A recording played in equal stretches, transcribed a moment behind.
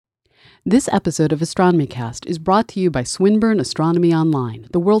This episode of AstronomyCast is brought to you by Swinburne Astronomy Online,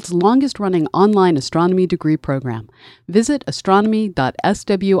 the world's longest-running online astronomy degree program. Visit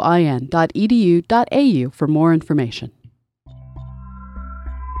astronomy.swin.edu.au for more information.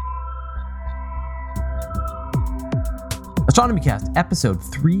 AstronomyCast, episode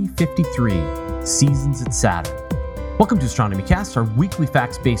 353, Seasons at Saturn. Welcome to AstronomyCast, our weekly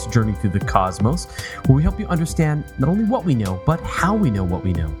facts-based journey through the cosmos, where we help you understand not only what we know, but how we know what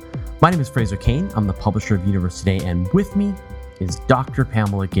we know. My name is Fraser, Cain. I'm the publisher of Universe Today, and with me is Dr.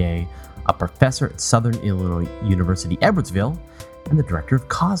 Pamela Gay, a professor at Southern Illinois University, Edwardsville, and the director of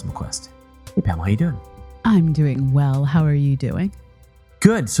CosmoQuest. Hey, Pamela, how you doing? I'm doing well. How are you doing?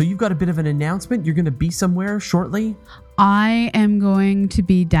 Good. So you've got a bit of an announcement. You're going to be somewhere shortly? I am going to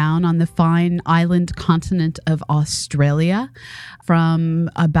be down on the fine island continent of Australia from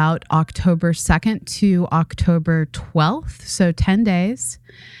about October 2nd to October 12th, so 10 days.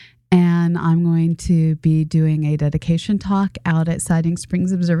 And I'm going to be doing a dedication talk out at Siding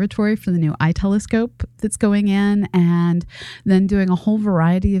Springs Observatory for the new eye telescope that's going in, and then doing a whole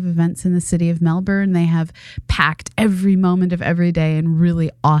variety of events in the city of Melbourne. They have packed every moment of every day in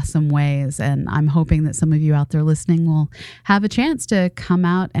really awesome ways, and I'm hoping that some of you out there listening will have a chance to come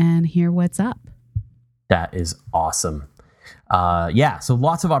out and hear what's up. That is awesome. So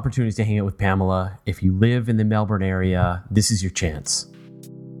lots of opportunities to hang out with Pamela. If you live in the Melbourne area, this is your chance.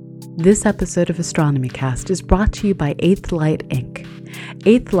 This episode of AstronomyCast is brought to you by Eighth Light Inc.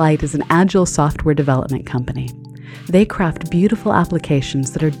 Eighth Light is an agile software development company. They craft beautiful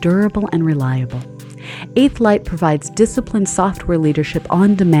applications that are durable and reliable. Eighth Light provides disciplined software leadership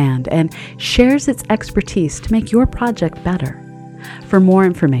on demand and shares its expertise to make your project better. For more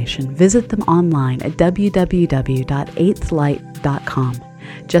information, visit them online at www.eighthlight.com.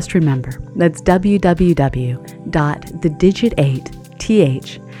 Just remember, that's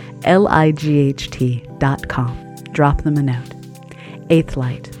www.thedigit8th.com. Drop them a note. Eighth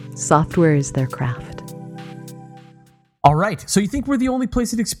Light. Software is their craft. All right. So you think we're the only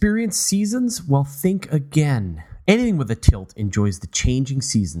place that experience seasons? Well, think again. Anything with a tilt enjoys the changing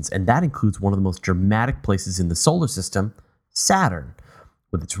seasons, and that includes one of the most dramatic places in the solar system, Saturn,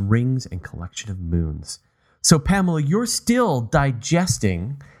 with its rings and collection of moons. So, Pamela, you're still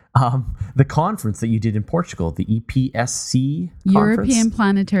digesting the conference that you did in Portugal, the EPSC conference? European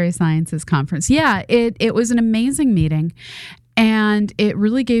Planetary Sciences Conference. Yeah, it was an amazing meeting. And it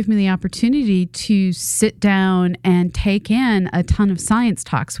really gave me the opportunity to sit down and take in a ton of science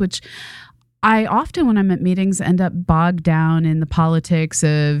talks, which I often, when I'm at meetings, end up bogged down in the politics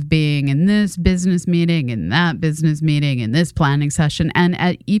of being in this business meeting, in that business meeting, in this planning session. And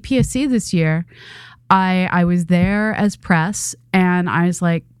at EPSC this year, I was there as press, and I was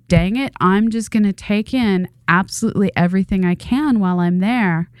like, dang it, I'm just going to take in absolutely everything I can while I'm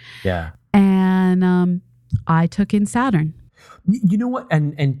there. Yeah. And I took in Saturn. You know what?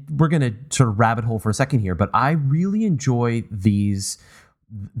 And we're going to sort of rabbit hole for a second here, but I really enjoy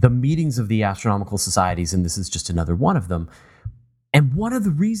the meetings of the astronomical societies, and this is just another one of them. And one of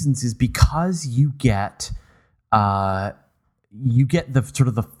the reasons is because you get the sort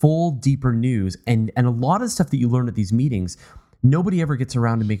of the full, deeper news, and a lot of stuff that you learn at these meetings, nobody ever gets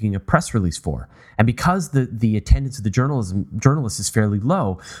around to making a press release for. And because the attendance of the journalists is fairly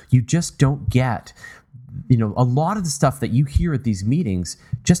low, you just don't get, a lot of the stuff that you hear at these meetings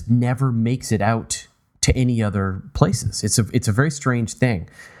just never makes it out to any other places. It's a very strange thing.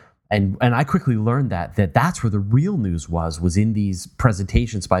 And I quickly learned that's where the real news was in these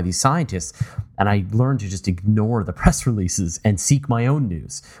presentations by these scientists. And I learned to just ignore the press releases and seek my own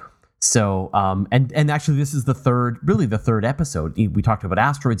news. So, and actually this is the third episode. We talked about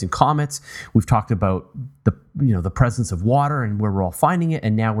asteroids and comets. We've talked about the presence of water and where we're all finding it.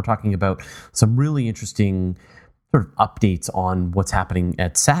 And now we're talking about some really interesting sort of updates on what's happening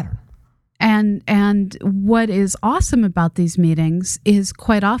at Saturn. And what is awesome about these meetings is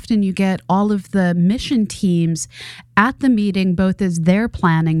quite often you get all of the mission teams at the meeting, both as their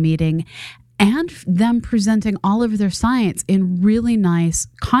planning meeting and them presenting all of their science in really nice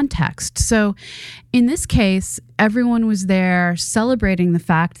context. So in this case, everyone was there celebrating the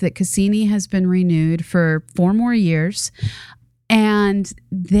fact that Cassini has been renewed for 4 more years, and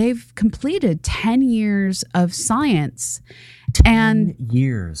they've completed 10 years of science. 10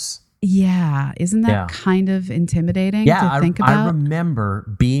 years. Yeah. Isn't that kind of intimidating to think about? I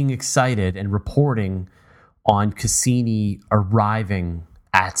remember being excited and reporting on Cassini arriving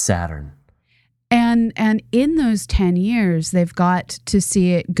at Saturn. And in those 10 years, they've got to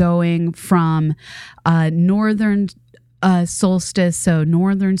see it going from northern solstice, so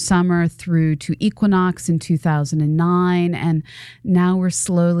northern summer through to equinox in 2009, and now we're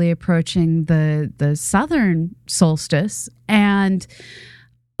slowly approaching the southern solstice. And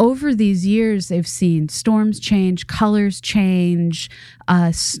over these years, they've seen storms change, colors change,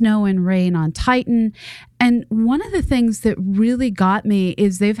 snow and rain on Titan. And one of the things that really got me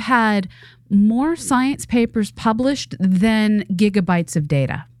is they've had more science papers published than gigabytes of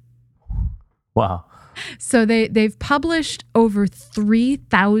data. Wow. So they've published over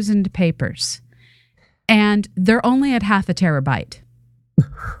 3,000 papers, and they're only at half a terabyte.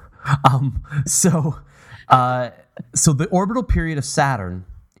 So the orbital period of Saturn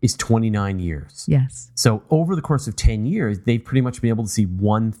is 29 years. Yes. So over the course of 10 years, they've pretty much been able to see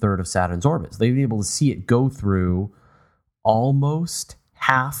 1/3 of Saturn's orbit. They've been able to see it go through almost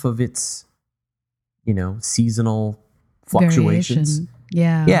half of its, seasonal fluctuations. Variation.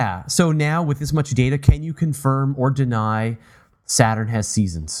 Yeah. Yeah. So now with this much data, can you confirm or deny Saturn has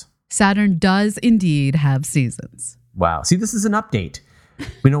seasons? Saturn does indeed have seasons. Wow. See, this is an update.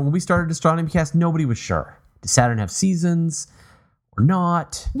 When we started AstronomyCast, nobody was sure. Does Saturn have seasons or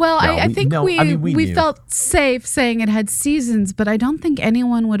not? Well, No, I think we knew. felt safe saying it had seasons, but I don't think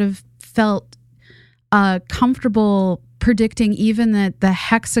anyone would have felt comfortable predicting even that the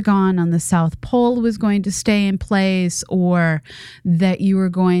hexagon on the South Pole was going to stay in place, or that you were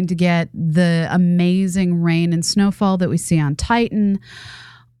going to get the amazing rain and snowfall that we see on Titan.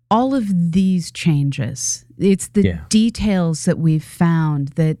 All of these changes, it's the details that we've found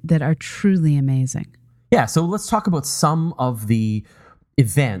that are truly amazing. Yeah, so let's talk about some of the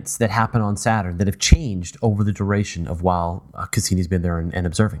events that happen on Saturn that have changed over the duration of while Cassini's been there and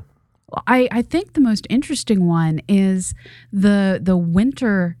observing. I think the most interesting one is the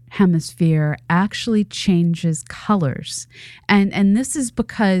winter hemisphere actually changes colors. And this is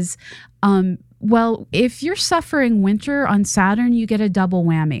because, if you're suffering winter on Saturn, you get a double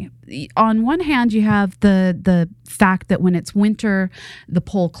whammy. On one hand, you have the fact that when it's winter, the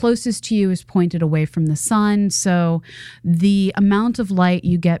pole closest to you is pointed away from the sun. So the amount of light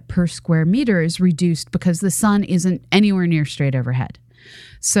you get per square meter is reduced because the sun isn't anywhere near straight overhead.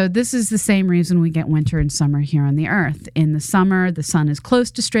 So this is the same reason we get winter and summer here on the Earth. In the summer, the sun is close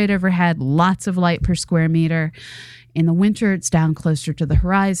to straight overhead, lots of light per square meter. In the winter, it's down closer to the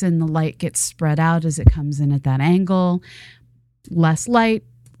horizon. The light gets spread out as it comes in at that angle. Less light,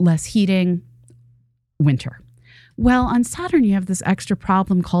 less heating, winter. Well, on Saturn, you have this extra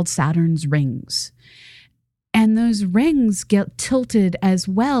problem called Saturn's rings. And those rings get tilted as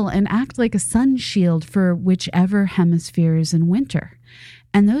well and act like a sun shield for whichever hemisphere is in winter.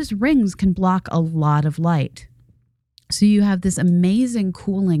 And those rings can block a lot of light. So you have this amazing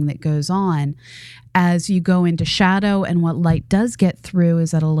cooling that goes on as you go into shadow, and what light does get through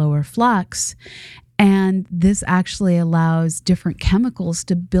is at a lower flux. And this actually allows different chemicals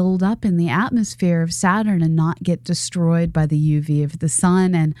to build up in the atmosphere of Saturn and not get destroyed by the UV of the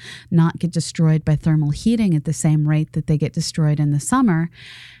sun and not get destroyed by thermal heating at the same rate that they get destroyed in the summer.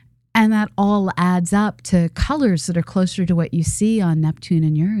 And that all adds up to colors that are closer to what you see on Neptune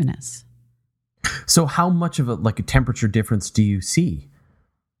and Uranus. So how much of a temperature difference do you see?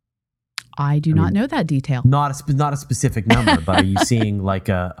 I do not know that detail. Not a specific number, but are you seeing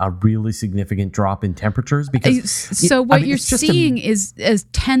a really significant drop in temperatures? Because you're seeing is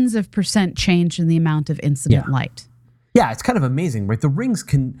tens of % change in the amount of incident light. Yeah, it's kind of amazing, right? The rings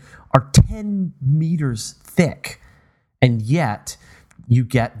are 10 meters thick, and yet you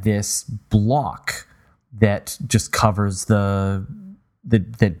get this block that just covers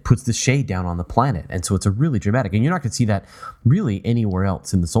that puts the shade down on the planet. And so it's a really dramatic, and you're not going to see that really anywhere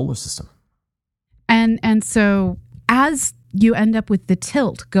else in the solar system. And so as you end up with the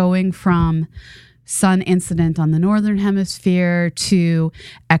tilt going from sun incident on the northern hemisphere to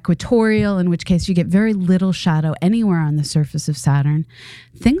equatorial, in which case you get very little shadow anywhere on the surface of Saturn,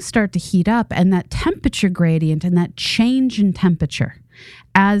 things start to heat up, and that temperature gradient and that change in temperature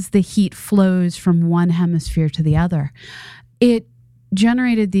as the heat flows from one hemisphere to the other, it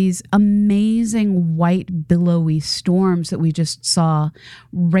generated these amazing white billowy storms that we just saw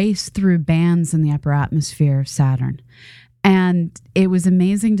race through bands in the upper atmosphere of Saturn. And it was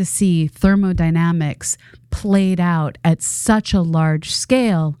amazing to see thermodynamics played out at such a large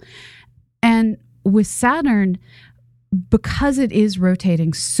scale. And with Saturn, because it is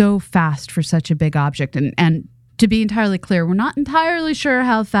rotating so fast for such a big object, and to be entirely clear, we're not entirely sure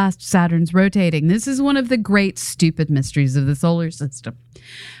how fast Saturn's rotating. This is one of the great stupid mysteries of the solar system.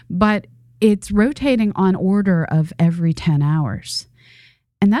 But it's rotating on order of every 10 hours.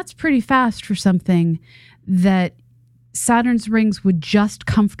 And that's pretty fast for something that Saturn's rings would just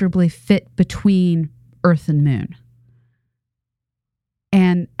comfortably fit between Earth and Moon.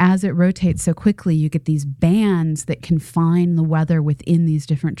 And as it rotates so quickly, you get these bands that confine the weather within these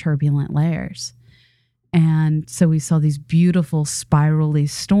different turbulent layers. And so we saw these beautiful spirally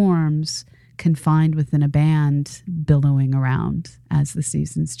storms confined within a band billowing around as the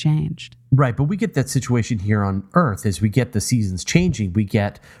seasons changed. Right, but we get that situation here on Earth as we get the seasons changing. We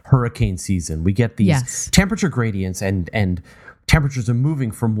get hurricane season. We get these temperature gradients, and temperatures are moving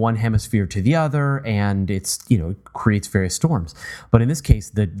from one hemisphere to the other, and it creates various storms. But in this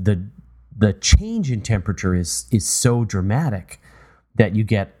case, the change in temperature is so dramatic that you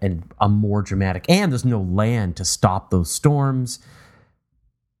get a more dramatic, and there's no land to stop those storms.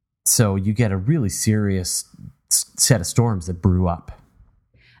 So you get a really serious set of storms that brew up.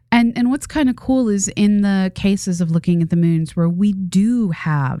 And what's kind of cool is in the cases of looking at the moons where we do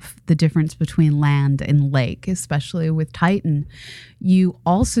have the difference between land and lake, especially with Titan, you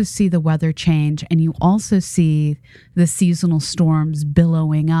also see the weather change, and you also see the seasonal storms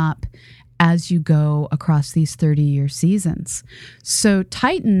billowing up as you go across these 30-year seasons. So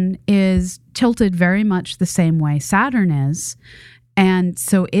Titan is tilted very much the same way Saturn is. And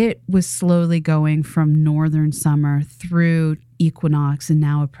so it was slowly going from northern summer through equinox and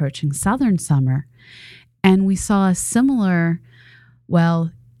now approaching southern summer. And we saw a similar,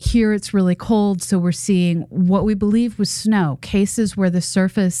 here it's really cold, so we're seeing what we believe was snow, cases where the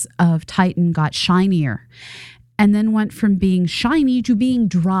surface of Titan got shinier and then went from being shiny to being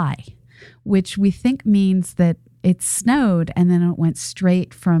dry, which we think means that it snowed and then it went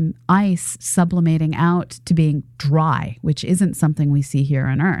straight from ice sublimating out to being dry, which isn't something we see here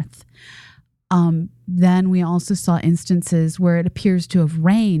on Earth. Then we also saw instances where it appears to have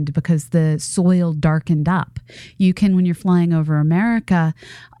rained because the soil darkened up. You can, when you're flying over America,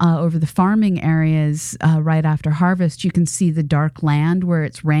 over the farming areas right after harvest, you can see the dark land where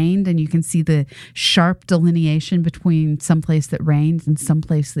it's rained, and you can see the sharp delineation between someplace that rained and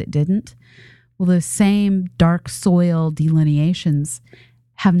someplace that didn't. Well, those same dark soil delineations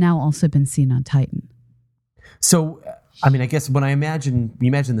have now also been seen on Titan. So, I mean, I guess when you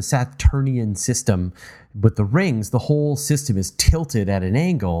imagine the Saturnian system with the rings, the whole system is tilted at an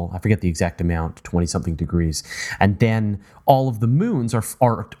angle. I forget the exact amount, 20-something degrees. And then all of the moons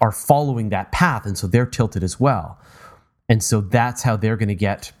are following that path, and so they're tilted as well. And so that's how they're going to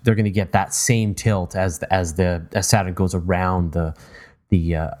get that same tilt as Saturn goes around the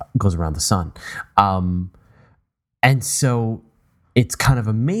sun. And so it's kind of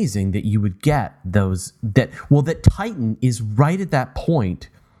amazing that you would get that Titan is right at that point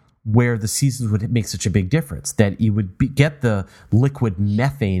where the seasons would make such a big difference, that you would get the liquid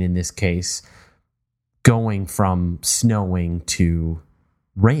methane in this case going from snowing to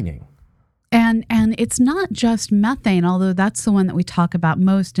raining. And it's not just methane, although that's the one that we talk about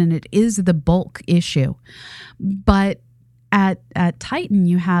most, and it is the bulk issue. But at Titan,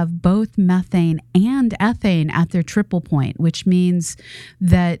 you have both methane and ethane at their triple point, which means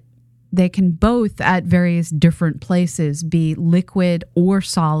that they can both, at various different places, be liquid or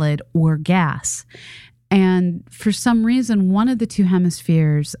solid or gas. And for some reason, one of the two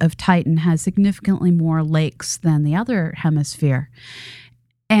hemispheres of Titan has significantly more lakes than the other hemisphere.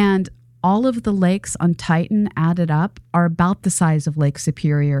 And all of the lakes on Titan added up are about the size of Lake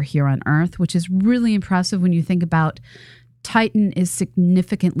Superior here on Earth, which is really impressive when you think about Titan is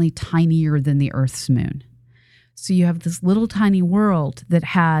significantly tinier than the Earth's moon. So you have this little tiny world that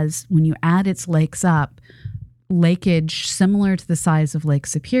has, when you add its lakes up, lakeage similar to the size of Lake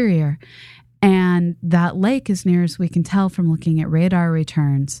Superior. And that lake, as near as we can tell from looking at radar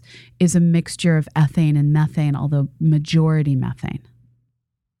returns, is a mixture of ethane and methane, although majority methane.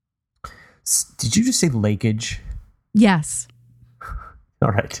 Did you just say lakeage? Yes.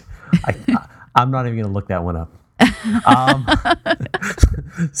 All right. I'm not even going to look that one up.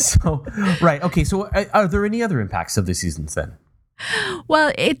 So, right. Okay. So are there any other impacts of the seasons then?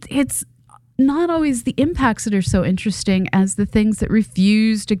 Well, it's not always the impacts that are so interesting as the things that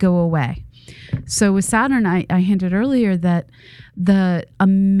refuse to go away. So with Saturn, I hinted earlier that the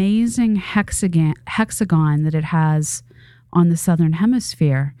amazing hexagon that it has on the southern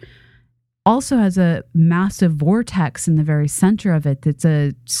hemisphere also has a massive vortex in the very center of it that's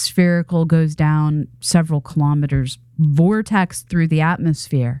a spherical, goes down several kilometers, vortex through the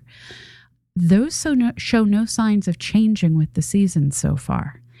atmosphere. Those show no signs of changing with the seasons so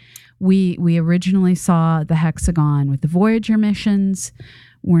far. We originally saw the hexagon with the Voyager missions.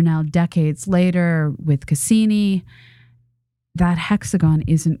 We're now decades later with Cassini. That hexagon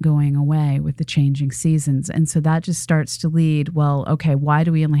isn't going away with the changing seasons. And so that just starts to lead, well, okay, why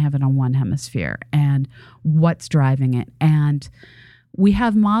do we only have it on one hemisphere? And what's driving it? And we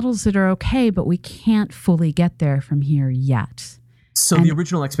have models that are okay, but we can't fully get there from here yet. So the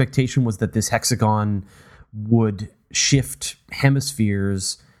original expectation was that this hexagon would shift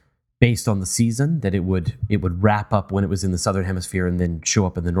hemispheres based on the season, that it would wrap up when it was in the southern hemisphere and then show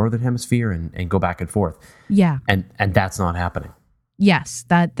up in the northern hemisphere and go back and forth. Yeah. And that's not happening. Yes,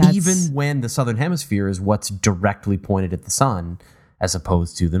 that's... Even when the southern hemisphere is what's directly pointed at the sun as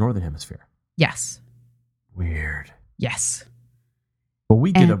opposed to the northern hemisphere. Yes. Weird. Yes. Well,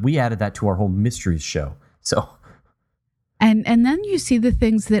 we added that to our whole mysteries show. So... And then you see the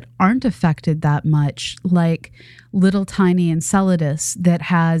things that aren't affected that much, like little tiny Enceladus that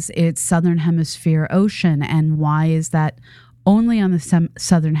has its southern hemisphere ocean. And why is that only on the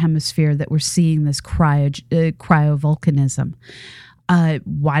southern hemisphere that we're seeing this cryovolcanism?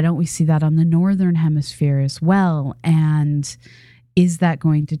 Why don't we see that on the northern hemisphere as well? And is that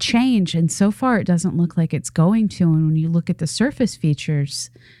going to change? And so far, it doesn't look like it's going to. And when you look at the surface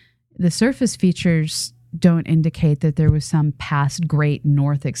features don't indicate that there was some past great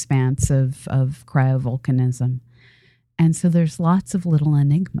north expanse of cryovolcanism. And so there's lots of little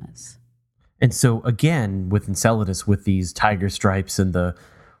enigmas. And so again, with Enceladus, with these tiger stripes and the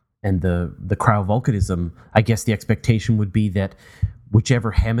cryovolcanism, I guess the expectation would be that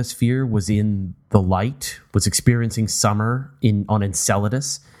whichever hemisphere was in the light, was experiencing summer on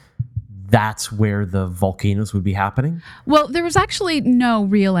Enceladus, that's where the volcanoes would be happening? Well, there was actually no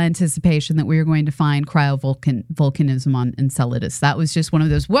real anticipation that we were going to find cryovolcanism on Enceladus. That was just one of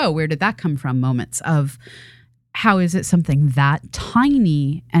those, whoa, where did that come from moments of how is it something that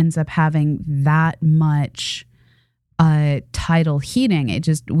tiny ends up having that much tidal heating? It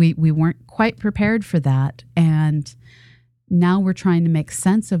just, we weren't quite prepared for that. And now we're trying to make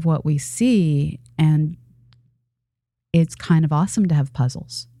sense of what we see. And it's kind of awesome to have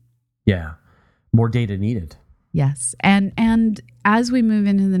puzzles. Yeah. More data needed. Yes. And as we move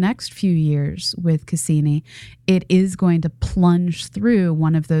into the next few years with Cassini, it is going to plunge through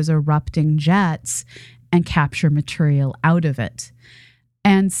one of those erupting jets and capture material out of it.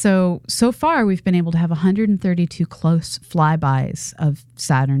 And so far, we've been able to have 132 close flybys of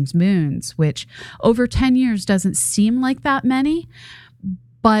Saturn's moons, which over 10 years doesn't seem like that many,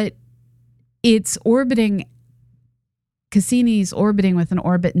 but it's orbiting. Cassini's orbiting with an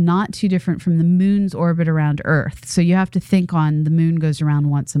orbit not too different from the moon's orbit around Earth. So you have to think on the moon goes around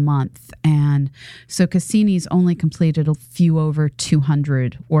once a month. And so Cassini's only completed a few over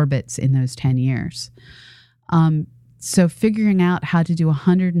 200 orbits in those 10 years. So figuring out how to do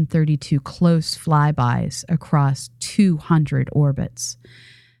 132 close flybys across 200 orbits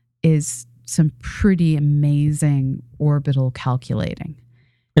is some pretty amazing orbital calculating.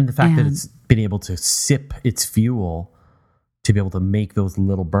 And the fact that it's been able to sip its fuel to be able to make those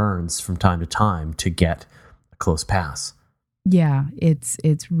little burns from time to time to get a close pass. Yeah,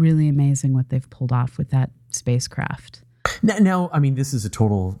 it's really amazing what they've pulled off with that spacecraft. Now, I mean, this is a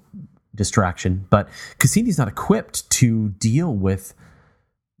total distraction, but Cassini's not equipped to deal with,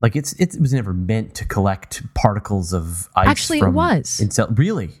 like, it was never meant to collect particles of ice. Actually, it was.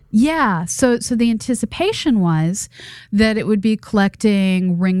 Really? Yeah. So the anticipation was that it would be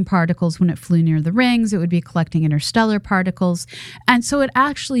collecting ring particles when it flew near the rings. It would be collecting interstellar particles. And so it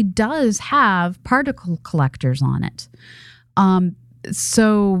actually does have particle collectors on it.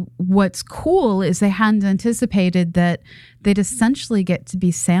 So what's cool is they hadn't anticipated that they'd essentially get to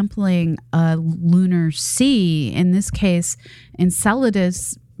be sampling a lunar sea. In this case,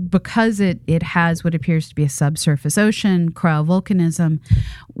 Enceladus, because it has what appears to be a subsurface ocean, cryovolcanism,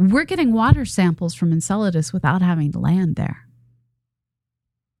 we're getting water samples from Enceladus without having to land there.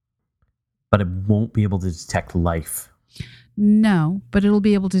 But it won't be able to detect life. No, but it'll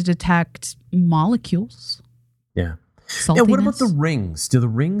be able to detect molecules. Yeah. Saltiness. Now, what about the rings? Do the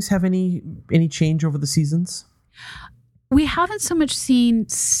rings have any change over the seasons? We haven't so much seen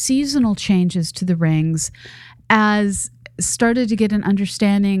seasonal changes to the rings as started to get an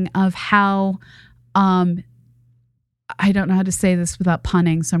understanding of how, I don't know how to say this without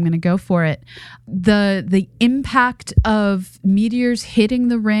punning, so I'm going to go for it. The impact of meteors hitting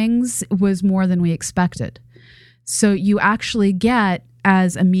the rings was more than we expected. So you actually get,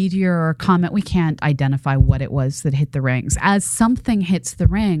 as a meteor or a comet, we can't identify what it was that hit the rings. As something hits the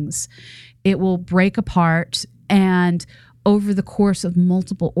rings, it will break apart, and over the course of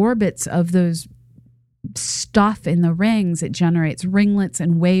multiple orbits of those stuff in the rings, it generates ringlets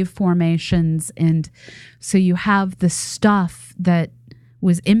and wave formations. And so you have the stuff that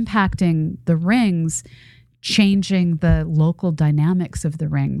was impacting the rings changing the local dynamics of the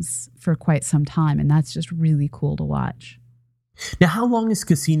rings for quite some time. And that's just really cool to watch. Now, how long is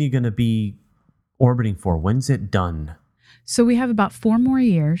Cassini going to be orbiting for? When's it done? So we have about 4 more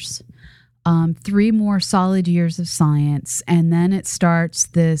years. 3 more solid years of science, and then it starts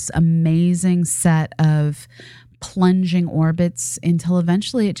this amazing set of plunging orbits until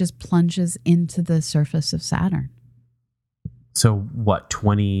eventually it just plunges into the surface of Saturn. So what,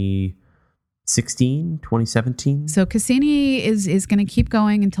 2016, 2017? So Cassini is going to keep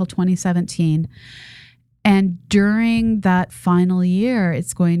going until 2017. And during that final year,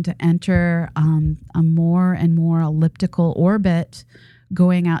 it's going to enter a more and more elliptical orbit,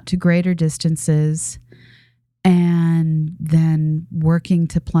 going out to greater distances, and then working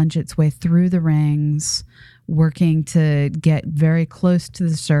to plunge its way through the rings, working to get very close to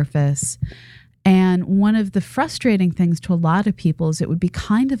the surface. And one of the frustrating things to a lot of people is it would be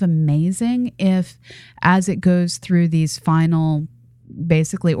kind of amazing if, as it goes through these final,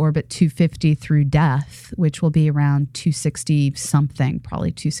 basically orbit 250 through death, which will be around 260 something,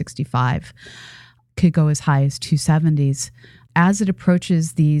 probably 265, could go as high as 270s. As it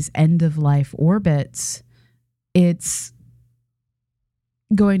approaches these end-of-life orbits, it's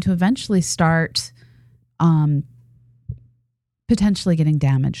going to eventually start potentially getting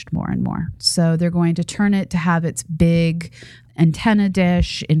damaged more and more. So they're going to turn it to have its big antenna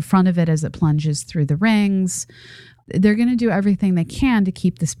dish in front of it as it plunges through the rings. They're going to do everything they can to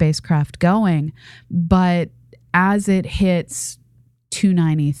keep the spacecraft going. But as it hits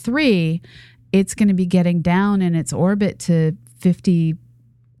 293, it's going to be getting down in its orbit to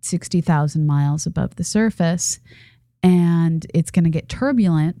 60,000 miles above the surface. And it's going to get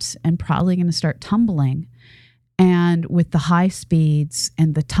turbulent and probably going to start tumbling. And with the high speeds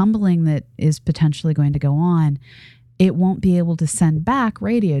and the tumbling that is potentially going to go on, it won't be able to send back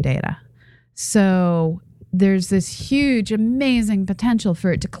radio data. So there's this huge, amazing potential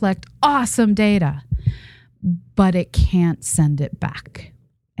for it to collect awesome data, but it can't send it back.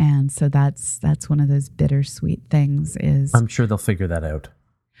 And so that's one of those bittersweet things. Is I'm sure they'll figure that out.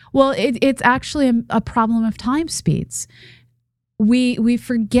 Well, it's actually a problem of time speeds. We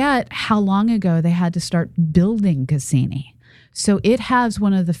forget how long ago they had to start building Cassini. So it has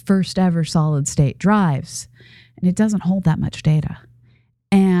one of the first ever solid state drives, and it doesn't hold that much data.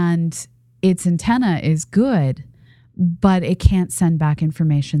 And its antenna is good, but it can't send back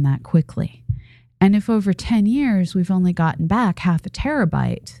information that quickly. And if over 10 years we've only gotten back 0.5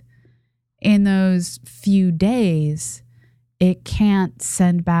 terabyte, in those few days, it can't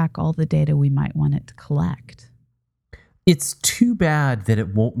send back all the data we might want it to collect. It's too bad that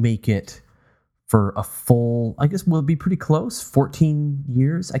it won't make it for a full, I guess we'll be pretty close, 14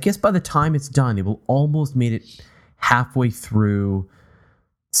 years. I guess by the time it's done, it will almost made it halfway through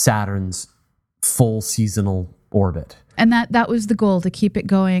Saturn's full seasonal orbit. And that was the goal, to keep it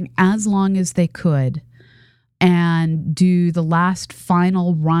going as long as they could and do the last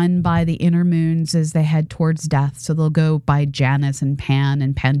final run by the inner moons as they head towards death. So they'll go by Janus and Pan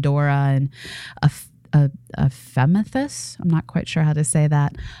and Pandora and Ephemethus. I'm not quite sure how to say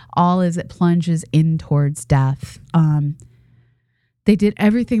that. All as it plunges in towards death. They did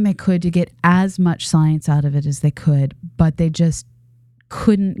everything they could to get as much science out of it as they could, but they just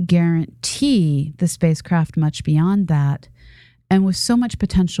couldn't guarantee the spacecraft much beyond that. And with so much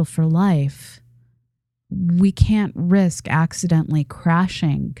potential for life, we can't risk accidentally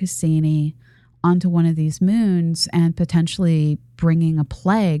crashing Cassini onto one of these moons and potentially bringing a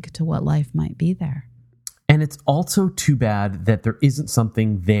plague to what life might be there. And it's also too bad that there isn't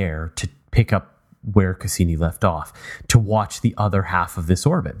something there to pick up where Cassini left off, to watch the other half of this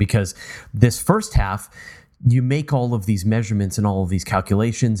orbit. Because this first half, you make all of these measurements and all of these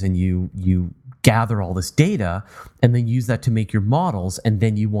calculations, and you gather all this data and then use that to make your models, and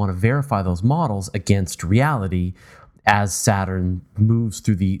then you want to verify those models against reality as Saturn moves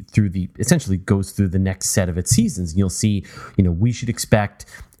through the essentially goes through the next set of its seasons. And you'll see, we should expect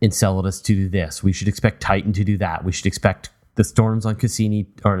Enceladus to do this. We should expect Titan to do that. We should expect the storms on Cassini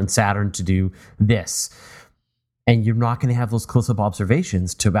or on Saturn to do this. And you're not going to have those close-up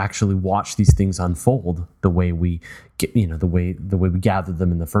observations to actually watch these things unfold the way we get, the way we gathered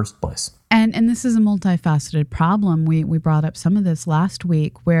them in the first place. And this is a multifaceted problem. We brought up some of this last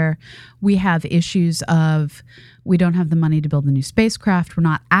week, where we have issues of we don't have the money to build the new spacecraft. We're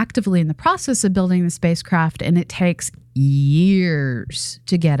not actively in the process of building the spacecraft, and it takes years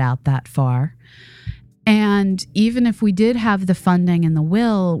to get out that far. And even if we did have the funding and the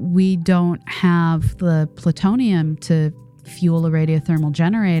will, we don't have the plutonium to fuel a radiothermal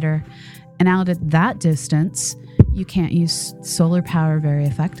generator. And out at that distance, you can't use solar power very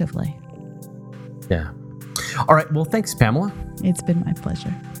effectively. Yeah. All right. Well, thanks, Pamela. It's been my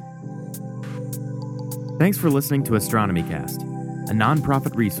pleasure. Thanks for listening to AstronomyCast, a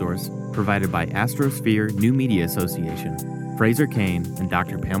nonprofit resource provided by Astrosphere New Media Association, Fraser Cain, and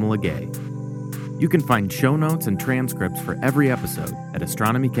Dr. Pamela Gay. You can find show notes and transcripts for every episode at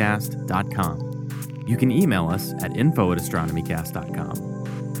AstronomyCast.com. You can email us at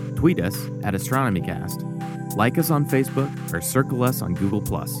info@AstronomyCast.com. Tweet us at AstronomyCast. Like us on Facebook or circle us on Google+.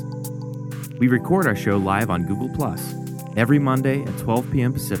 We record our show live on Google+, every Monday at 12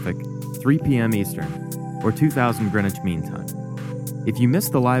 p.m. Pacific, 3 p.m. Eastern, or 2000 Greenwich Mean Time. If you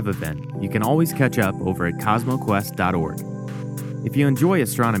missed the live event, you can always catch up over at cosmoquest.org. If you enjoy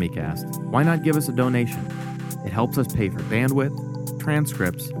AstronomyCast, why not give us a donation? It helps us pay for bandwidth,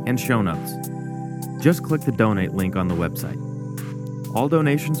 transcripts, and show notes. Just click the donate link on the website. All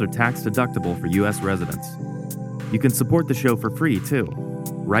donations are tax deductible for U.S. residents. You can support the show for free, too.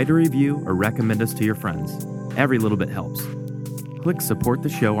 Write a review or recommend us to your friends. Every little bit helps. Click support the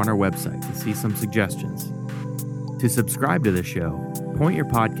show on our website to see some suggestions. To subscribe to the show, point your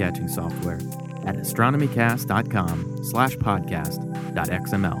podcatching software at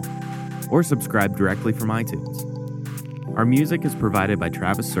astronomycast.com/podcast.xml or subscribe directly from iTunes. Our music is provided by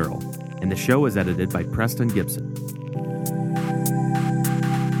Travis Searle, and the show is edited by Preston Gibson.